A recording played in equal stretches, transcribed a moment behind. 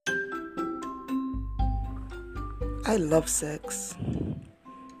I love sex.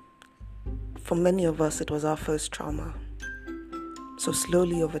 For many of us, it was our first trauma. So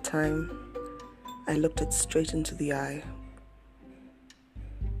slowly over time, I looked it straight into the eye,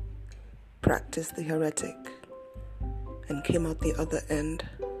 practiced the heretic, and came out the other end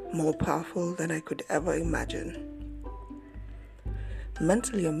more powerful than I could ever imagine.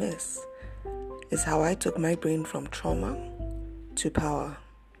 Mentally amiss is how I took my brain from trauma to power.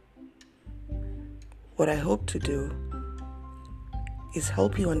 What I hope to do is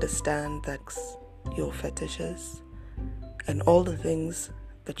help you understand that your fetishes and all the things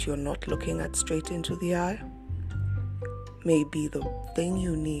that you're not looking at straight into the eye may be the thing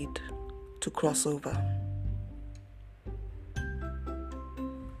you need to cross over.